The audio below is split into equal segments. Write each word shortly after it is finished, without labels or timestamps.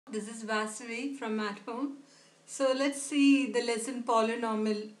This is Vasavi from At Home. So let's see the lesson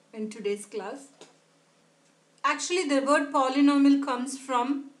polynomial in today's class. Actually, the word polynomial comes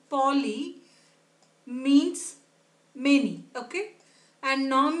from poly means many, okay? And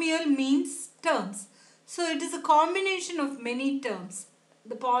nomial means terms. So it is a combination of many terms.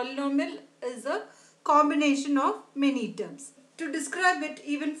 The polynomial is a combination of many terms. To describe it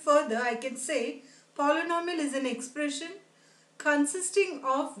even further, I can say polynomial is an expression consisting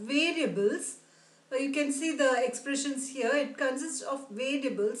of variables. You can see the expressions here. It consists of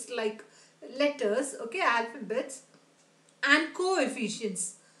variables like letters, okay, alphabets, and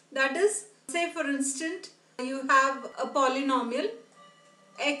coefficients. That is, say for instance, you have a polynomial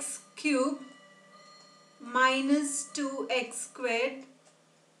x cube minus 2x squared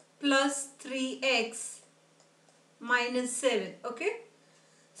plus 3x minus 7, okay.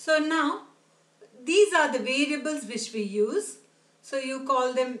 So now these are the variables which we use. So you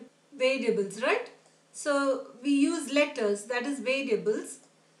call them variables, right? So we use letters, that is variables.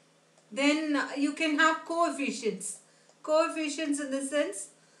 Then you can have coefficients. Coefficients in the sense,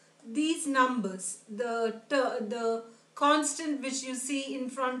 these numbers, the constant which you see in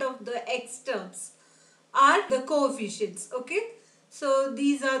front of the x terms are the coefficients, okay? So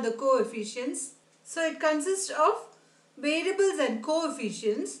these are the coefficients. So it consists of variables and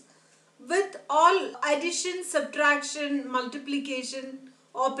coefficients with all addition, subtraction, multiplication,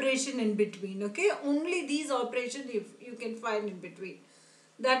 operation in between, okay? Only these operations you can find in between.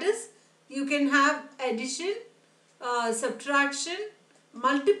 That is, you can have addition, subtraction,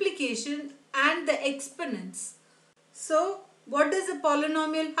 multiplication and the exponents. So what does a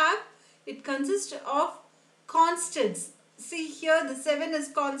polynomial have? It consists of constants. See here, the 7 is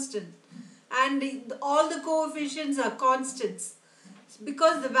constant and all the coefficients are constants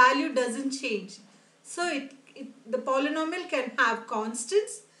because the value doesn't change. So the polynomial can have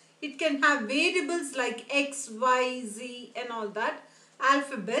constants, it can have variables like x, y, z and all that,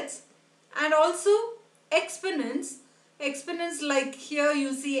 alphabets, and also exponents. Exponents like here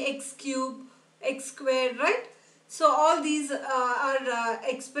you see x cube, x squared, right? So all these are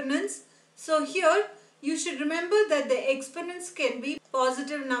exponents. So here you should remember that the exponents can be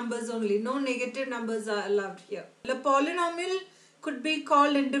positive numbers only. No negative numbers are allowed here. The polynomial could be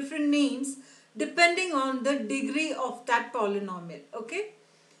called in different names depending on the degree of that polynomial, okay?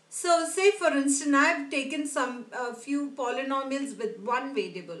 So say for instance, I have taken some few polynomials with one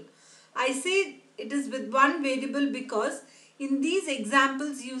variable. I say it is with one variable because in these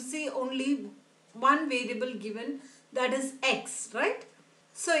examples you see only one variable given, that is x, right?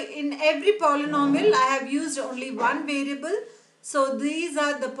 So in every polynomial I have used only one variable. So these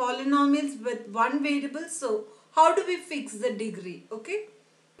are the polynomials with one variable. So how do we fix the degree, okay?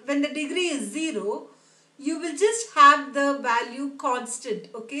 When the degree is 0, you will just have the value constant,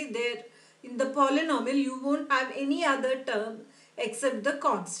 okay? There in the polynomial you won't have any other term except the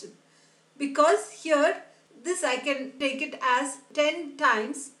constant, because here this I can take it as 10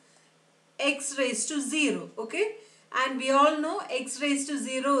 times x raised to 0, okay? And we all know x raised to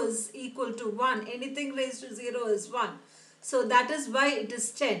 0 is equal to 1. Anything raised to 0 is 1. So that is why it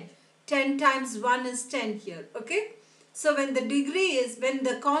is 10. 10 times 1 is 10 here, okay? So when the degree is, when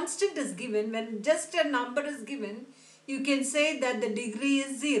the constant is given, when just a number is given, you can say that the degree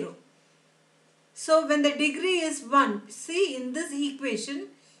is 0. So when the degree is 1, see in this equation,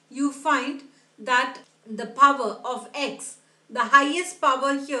 you find that the power of x, the highest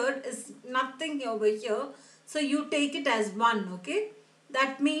power here is nothing over here. So you take it as 1, okay?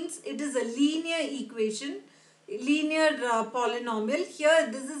 That means it is a linear equation, linear polynomial. Here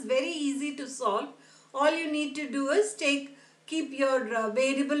this is very easy to solve. All you need to do is keep your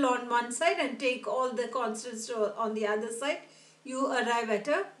variable on one side and take all the constants on the other side. You arrive at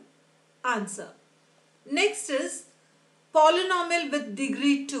a answer. Next is polynomial with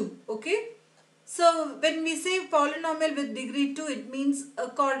degree 2, okay? So when we say polynomial with degree 2, it means a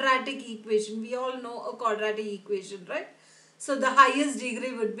quadratic equation. We all know a quadratic equation, right? So the highest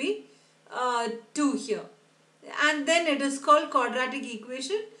degree would be 2 here. And then it is called quadratic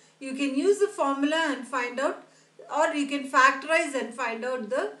equation. You can use the formula and find out, or you can factorize and find out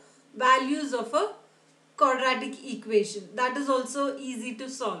the values of a quadratic equation. That is also easy to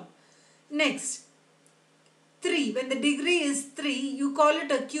solve. Next, 3. When the degree is 3, you call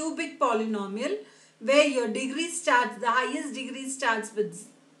it a cubic polynomial, where your degree starts, the highest degree starts with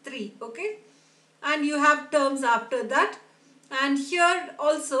 3, okay? And you have terms after that. And here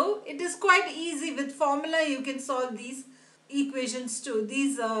also it is quite easy. With formula you can solve these equations too,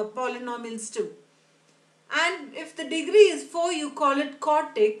 these polynomials too. And if the degree is 4, you call it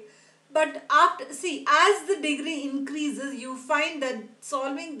quartic, But after, see, as the degree increases, you find that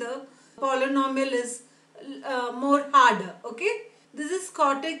solving the polynomial is more harder. Okay, this is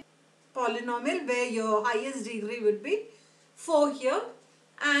quartic polynomial where your highest degree would be 4 here,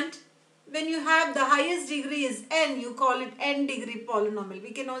 and when you have the highest degree is n, you call it n degree polynomial.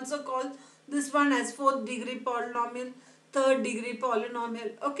 We can also call this one as 4th degree polynomial, 3rd degree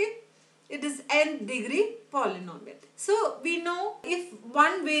polynomial. Okay, it is n degree polynomial. So we know if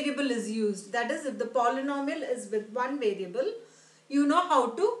one variable is used, that is if the polynomial is with one variable, you know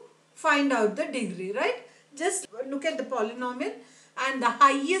how to find out the degree, right? Just look at the polynomial and the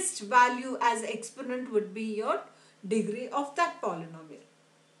highest value as exponent would be your degree of that polynomial.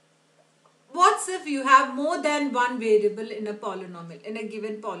 What's if you have more than one variable in a polynomial, in a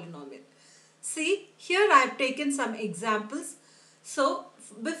given polynomial? See, here I have taken some examples. So,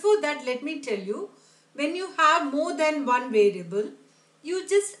 before that, let me tell you, when you have more than one variable, you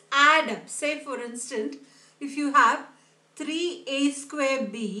just add up. Say, for instance, if you have 3a square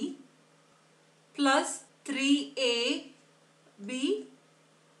b plus 3ab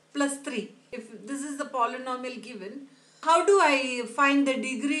plus 3. If this is the polynomial given, how do I find the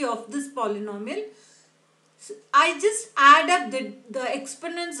degree of this polynomial? I just add up the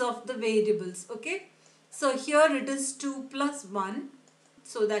exponents of the variables, okay? So here it is 2 plus 1,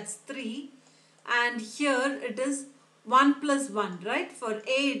 so that's 3. And here it is 1 plus 1, right? For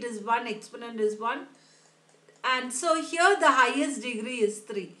a it is 1, exponent is 1. And so here the highest degree is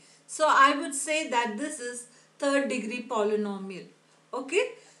 3. So I would say that this is 3rd degree polynomial,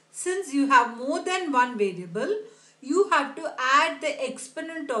 okay? Since you have more than one variable, you have to add the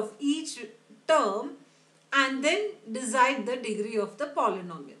exponent of each term and then decide the degree of the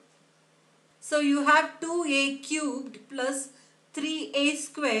polynomial. So you have 2a cubed plus 3a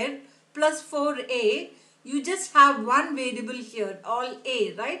squared plus 4a. You just have one variable here, all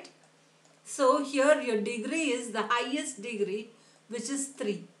a, right? So here your degree is the highest degree, which is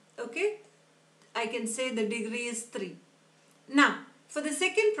 3. Okay? I can say the degree is 3. Now, for the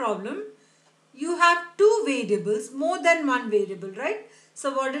second problem, you have two variables, more than one variable, right?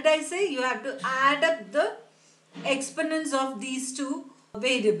 So what did I say? You have to add up the exponents of these two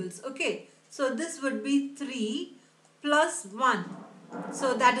variables. Okay, so this would be 3 plus 1.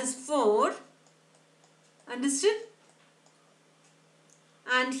 So that is 4. Understood?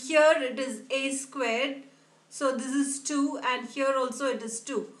 And here it is a squared. So this is 2 and here also it is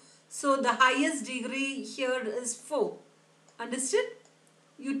 2. So the highest degree here is 4. Understood?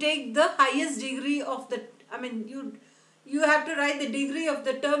 You take the highest degree of the, you have to write the degree of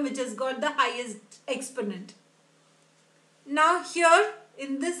the term which has got the highest exponent. Now here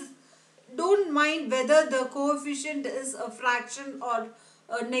in this, don't mind whether the coefficient is a fraction or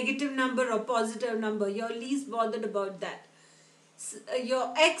a negative number or positive number. You're least bothered about that.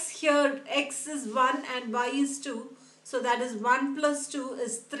 Your x here, x is 1 and y is 2. So that is 1 plus 2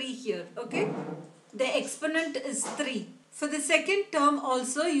 is 3 here. Okay. The exponent is 3. For the second term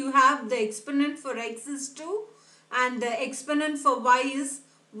also you have the exponent for x is 2 and the exponent for y is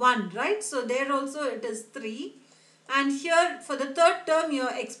 1, right? So there also it is 3. And here for the third term your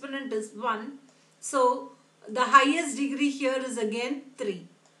exponent is 1. So the highest degree here is again 3.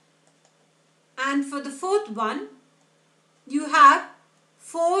 And for the fourth one, you have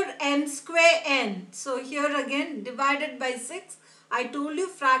 4n square n. So here again divided by 6. I told you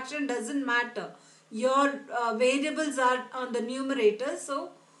fraction doesn't matter. Your variables are on the numerator. So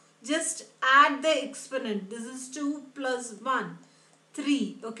just add the exponent. This is 2 plus 1.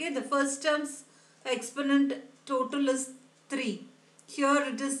 3. Okay, the first term's exponent total is 3. Here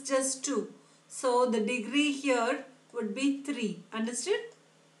it is just 2. So the degree here would be 3. Understood?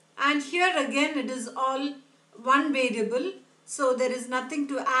 And here again it is all one variable. So there is nothing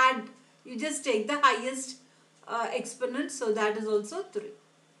to add. You just take the highest exponent. So that is also 3.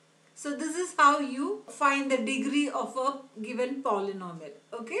 So this is how you find the degree of a given polynomial.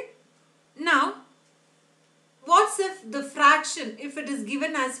 Okay. Now, what's if the fraction, if it is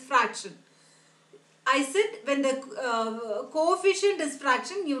given as fraction? I said when the coefficient is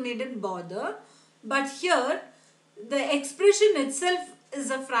fraction, you needn't bother. But here, the expression itself is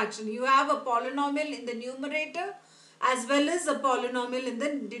a fraction. You have a polynomial in the numerator as well as a polynomial in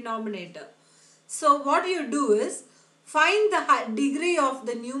the denominator. So what you do is, find the degree of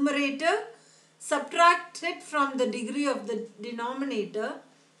the numerator, subtract it from the degree of the denominator,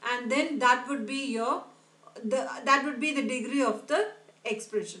 and then that would be the degree of the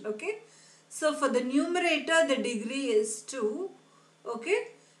expression. Okay. So for the numerator the degree is 2. Okay.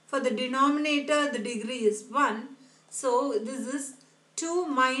 For the denominator the degree is 1. So this is 2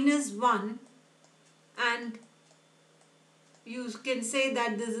 minus 1, and you can say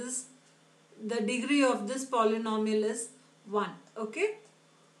that this is the degree of this polynomial is 1. Okay.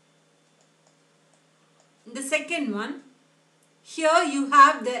 The second one, here you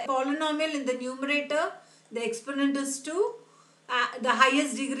have the polynomial in the numerator, the exponent is 2, the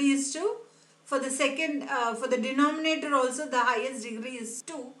highest degree is 2. For the second, for the denominator also the highest degree is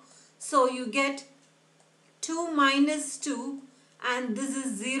 2. So you get 2 minus 2 and this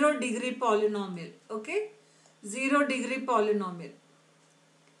is 0 degree polynomial. Okay, 0 degree polynomial.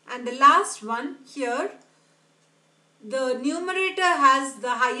 And the last one here, the numerator has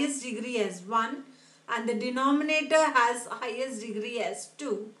the highest degree as 1 and the denominator has highest degree as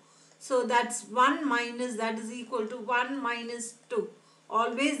 2. So that's 1 minus, that is equal to 1 minus 2.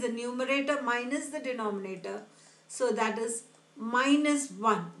 Always the numerator minus the denominator. So that is minus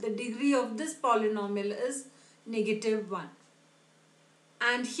 1. The degree of this polynomial is negative 1.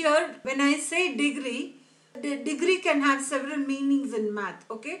 And here when I say degree, the degree can have several meanings in math.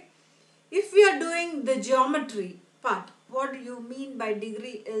 Okay. If we are doing the geometry part, what you mean by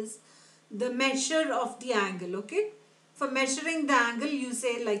degree is the measure of the angle. Okay. For measuring the angle you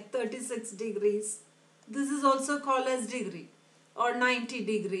say like 36 degrees. This is also called as degree or 90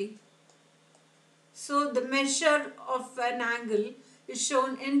 degree. So the measure of an angle is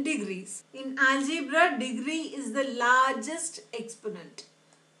shown in degrees. In algebra, degree is the largest exponent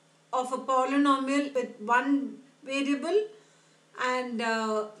of a polynomial with one variable, and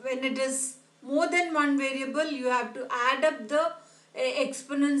when it is more than one variable you have to add up the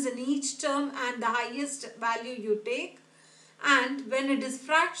exponents in each term and the highest value you take, and when it is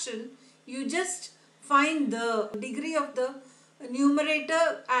fraction you just find the degree of the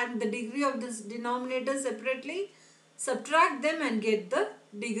numerator and the degree of this denominator separately, subtract them and get the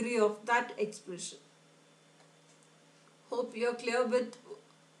degree of that expression. Hope you are clear with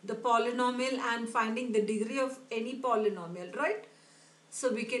the polynomial and finding the degree of any polynomial, right?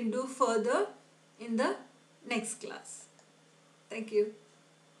 So we can do further in the next class. Thank you.